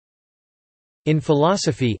In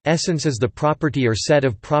philosophy, essence is the property or set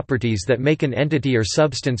of properties that make an entity or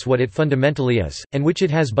substance what it fundamentally is, and which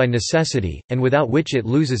it has by necessity, and without which it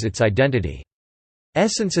loses its identity.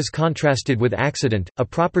 Essence is contrasted with accident, a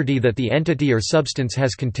property that the entity or substance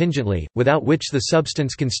has contingently, without which the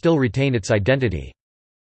substance can still retain its identity.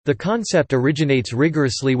 The concept originates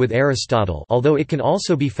rigorously with Aristotle, although it can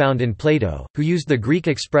also be found in Plato, who used the Greek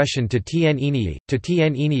expression to tien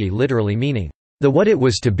literally meaning, the what it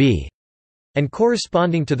was to be, and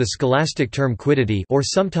corresponding to the scholastic term quiddity, or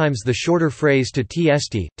sometimes the shorter phrase to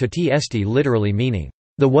tiesti literally meaning,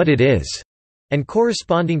 the what it is, and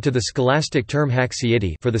corresponding to the scholastic term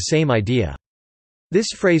haxieti for the same idea. This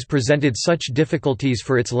phrase presented such difficulties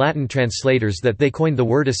for its Latin translators that they coined the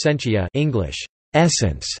word essentia, English,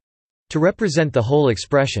 essence, to represent the whole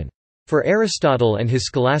expression. For Aristotle and his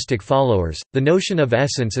scholastic followers, the notion of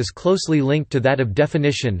essence is closely linked to that of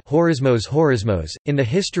definition, horismos. In the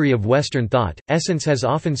history of Western thought, essence has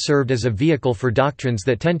often served as a vehicle for doctrines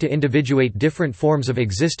that tend to individuate different forms of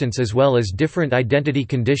existence as well as different identity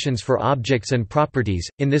conditions for objects and properties.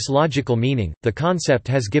 In this logical meaning, the concept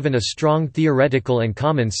has given a strong theoretical and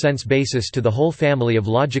common sense basis to the whole family of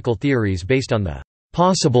logical theories based on the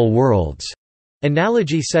possible worlds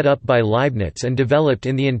analogy set up by Leibniz and developed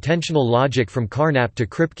in the intentional logic from Carnap to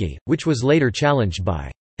Kripke, which was later challenged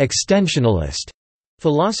by extensionalist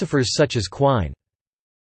philosophers such as Quine.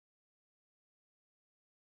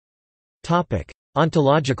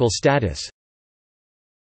 Ontological status.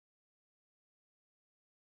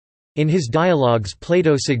 In his dialogues,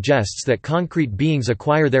 Plato suggests that concrete beings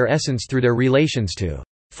acquire their essence through their relations to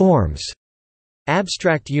forms,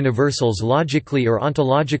 abstract universals logically or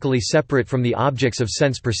ontologically separate from the objects of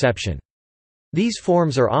sense perception. These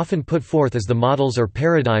forms are often put forth as the models or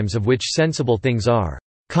paradigms of which sensible things are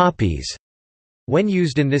copies. When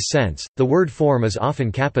used in this sense, the word form is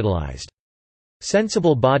often capitalized.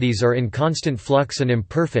 Sensible bodies are in constant flux and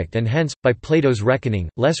imperfect and hence, by Plato's reckoning,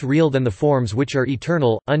 less real than the forms which are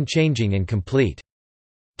eternal, unchanging and complete.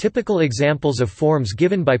 Typical examples of forms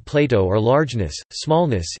given by Plato are largeness,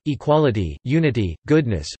 smallness, equality, unity,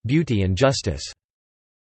 goodness, beauty and justice.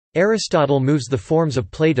 Aristotle moves the forms of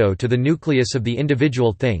Plato to the nucleus of the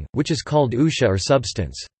individual thing, which is called ousia or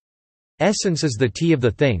substance. Essence is the T of the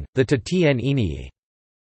thing, the ta tien enii.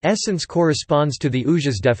 Essence corresponds to the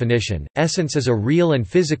ousia's definition. Essence is a real and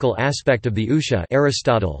physical aspect of the ousia.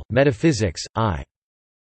 Aristotle, Metaphysics, I.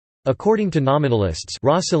 According to nominalists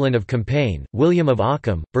Roscelin of Compiègne, William of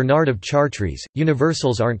Ockham, Bernard of Chartres,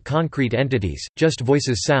 universals aren't concrete entities, just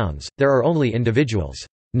voices sounds, there are only individuals.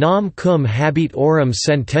 Nam cum habet aurum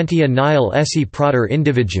sententia nihil esse prater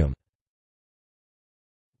individuum.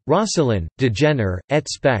 Roscelin, De Genere, et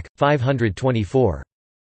spec. 524.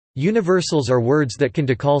 Universals are words that can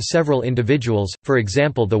call several individuals, for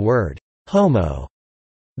example the word homo.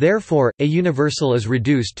 Therefore, a universal is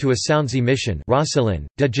reduced to a sound's emission. Roscelin,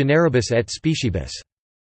 De Generibus et Speciebus.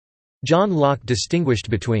 John Locke distinguished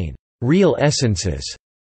between real essences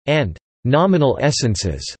and nominal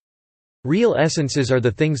essences. Real essences are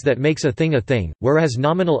the things that makes a thing, whereas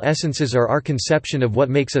nominal essences are our conception of what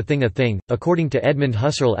makes a thing. According to Edmund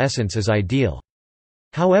Husserl, essence is ideal.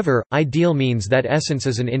 However, ideal means that essence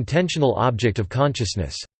is an intentional object of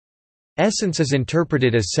consciousness. Essence is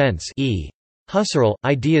interpreted as sense, e. Husserl,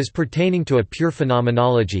 ideas pertaining to a pure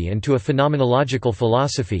phenomenology and to a phenomenological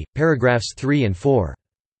philosophy, paragraphs 3 and 4.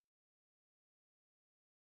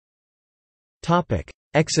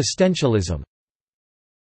 Existentialism.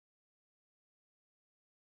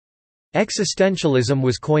 Existentialism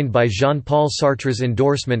was coined by Jean-Paul Sartre's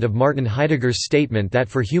endorsement of Martin Heidegger's statement that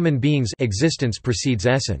for human beings existence precedes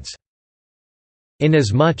essence.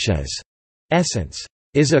 Inasmuch as essence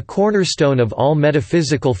is a cornerstone of all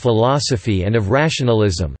metaphysical philosophy and of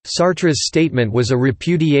rationalism, Sartre's statement was a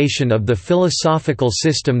repudiation of the philosophical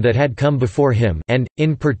system that had come before him and,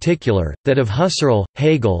 in particular, that of Husserl,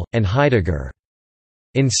 Hegel, and Heidegger.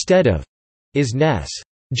 Instead of isness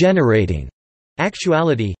generating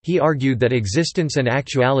actuality, he argued that existence and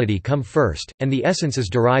actuality come first, and the essence is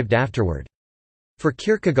derived afterward. For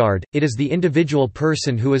Kierkegaard, it is the individual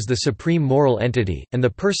person who is the supreme moral entity, and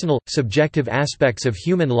the personal, subjective aspects of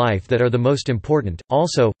human life that are the most important.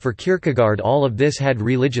 Also, for Kierkegaard all of this had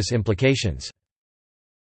religious implications.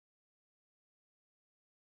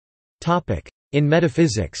 In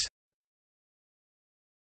metaphysics,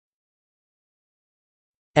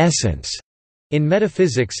 essence in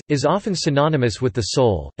metaphysics, is often synonymous with the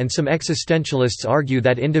soul, and some existentialists argue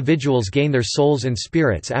that individuals gain their souls and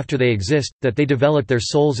spirits after they exist, that they develop their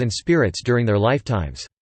souls and spirits during their lifetimes.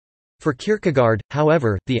 For Kierkegaard,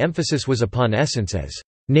 however, the emphasis was upon essence as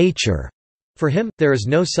nature. For him, there is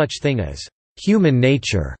no such thing as human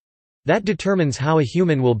nature that determines how a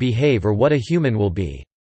human will behave or what a human will be.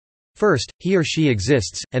 First, he or she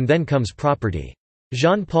exists, and then comes property.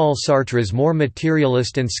 Jean-Paul Sartre's more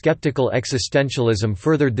materialist and skeptical existentialism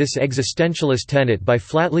furthered this existentialist tenet by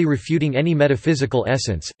flatly refuting any metaphysical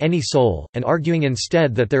essence, any soul, and arguing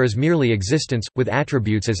instead that there is merely existence, with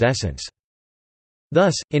attributes as essence.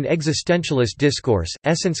 Thus, in existentialist discourse,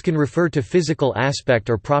 essence can refer to physical aspect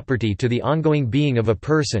or property to the ongoing being of a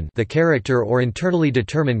person, the character or internally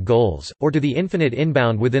determined goals, or to the infinite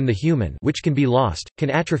inbound within the human, which can be lost, can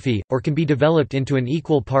atrophy, or can be developed into an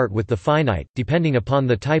equal part with the finite, depending upon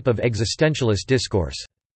the type of existentialist discourse.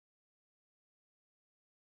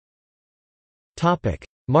 Topic: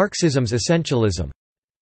 Marxism's essentialism.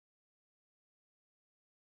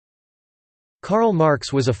 Karl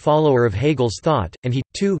Marx was a follower of Hegel's thought, and he,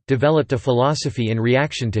 too, developed a philosophy in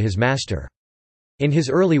reaction to his master. In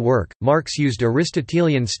his early work, Marx used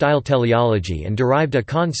Aristotelian-style teleology and derived a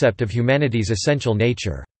concept of humanity's essential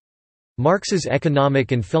nature. Marx's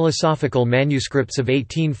economic and philosophical manuscripts of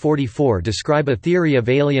 1844 describe a theory of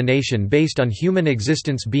alienation based on human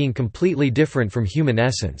existence being completely different from human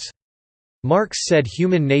essence. Marx said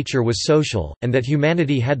human nature was social, and that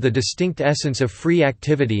humanity had the distinct essence of free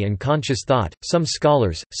activity and conscious thought. Some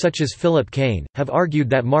scholars, such as Philip Kane, have argued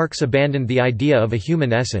that Marx abandoned the idea of a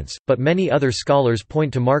human essence, but many other scholars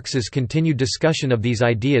point to Marx's continued discussion of these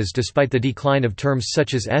ideas despite the decline of terms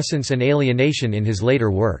such as essence and alienation in his later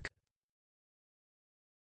work.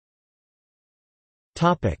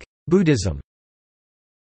 Buddhism.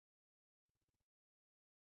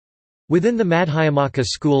 Within the Madhyamaka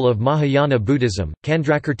school of Mahayana Buddhism,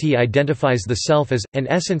 Candrakirti identifies the self as, an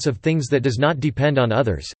essence of things that does not depend on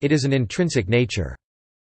others, it is an intrinsic nature.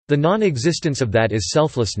 The non-existence of that is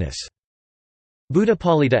selflessness.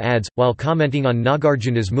 Buddhapalita adds, while commenting on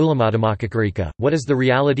Nagarjuna's Mulamadhyamakakarika, what is the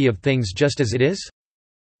reality of things just as it is?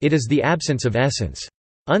 It is the absence of essence.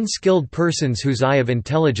 Unskilled persons whose eye of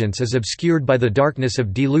intelligence is obscured by the darkness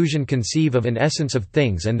of delusion conceive of an essence of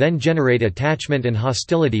things and then generate attachment and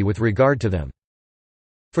hostility with regard to them.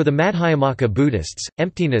 For the Madhyamaka Buddhists,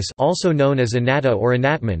 emptiness, also known as anatta or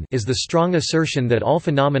anatman, is the strong assertion that all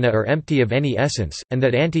phenomena are empty of any essence, and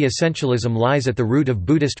that anti-essentialism lies at the root of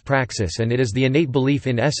Buddhist praxis, and it is the innate belief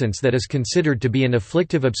in essence that is considered to be an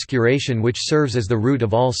afflictive obscuration which serves as the root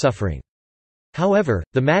of all suffering. However,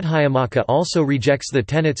 the Madhyamaka also rejects the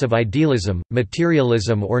tenets of idealism,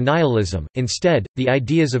 materialism or nihilism. Instead, the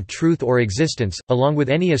ideas of truth or existence, along with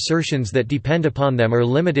any assertions that depend upon them, are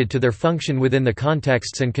limited to their function within the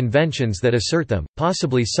contexts and conventions that assert them,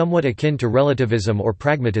 possibly somewhat akin to relativism or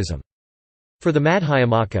pragmatism. For the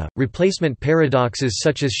Madhyamaka, replacement paradoxes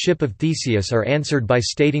such as ship of Theseus are answered by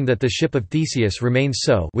stating that the ship of Theseus remains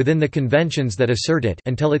so within the conventions that assert it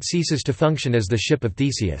until it ceases to function as the ship of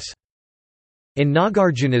Theseus. In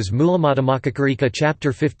Nagarjuna's Mulamadhyamakakarika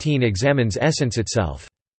chapter 15 examines essence itself.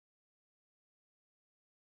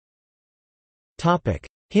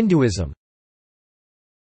 Hinduism.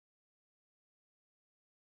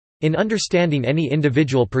 In understanding any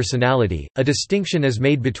individual personality, a distinction is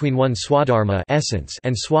made between one's swadharma essence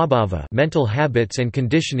and swabhava mental habits and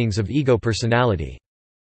conditionings of ego personality.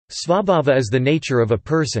 Svabhava is the nature of a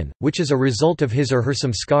person, which is a result of his or her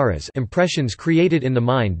samskaras impressions created in the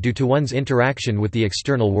mind due to one's interaction with the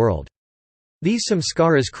external world. These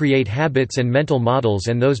samskaras create habits and mental models,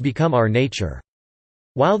 and those become our nature.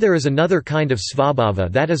 While there is another kind of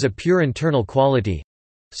svabhava that is a pure internal quality,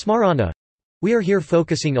 smarana, we are here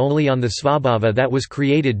focusing only on the svabhava that was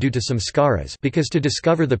created due to samskaras, because to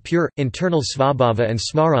discover the pure, internal svabhava and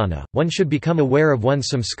smarana, one should become aware of one's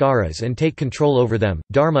samskaras and take control over them.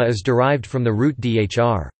 Dharma is derived from the root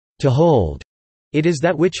dhr, to hold. It is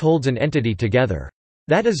that which holds an entity together.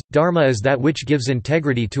 That is, dharma is that which gives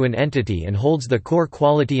integrity to an entity and holds the core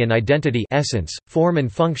quality and identity essence, form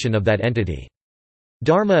and function of that entity.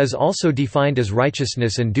 Dharma is also defined as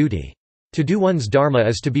righteousness and duty. To do one's dharma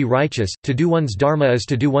is to be righteous, to do one's dharma is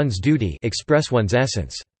to do one's duty, express one's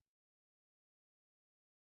essence.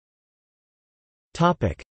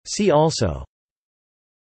 See also: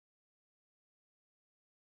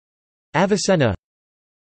 Avicenna,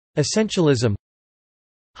 Essentialism,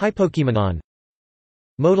 Hypokimenon,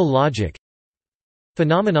 Modal logic,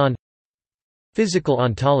 Phenomenon, Physical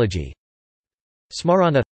ontology,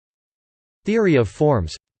 Smarana, Theory of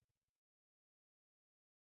forms.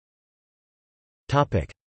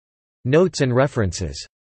 Notes and references.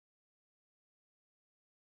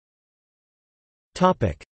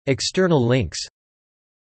 External links.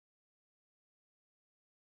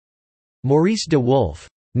 Maurice de Wolfe,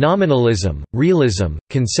 Nominalism, Realism,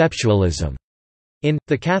 Conceptualism, in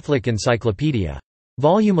The Catholic Encyclopedia.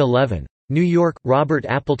 Volume 11. New York, Robert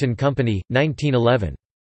Appleton Company, 1911.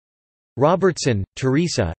 Robertson,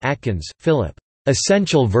 Teresa, Atkins, Philip.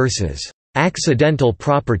 Essential versus accidental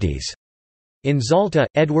properties. In Zalta,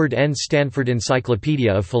 Edward N. Stanford Encyclopedia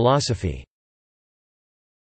of Philosophy.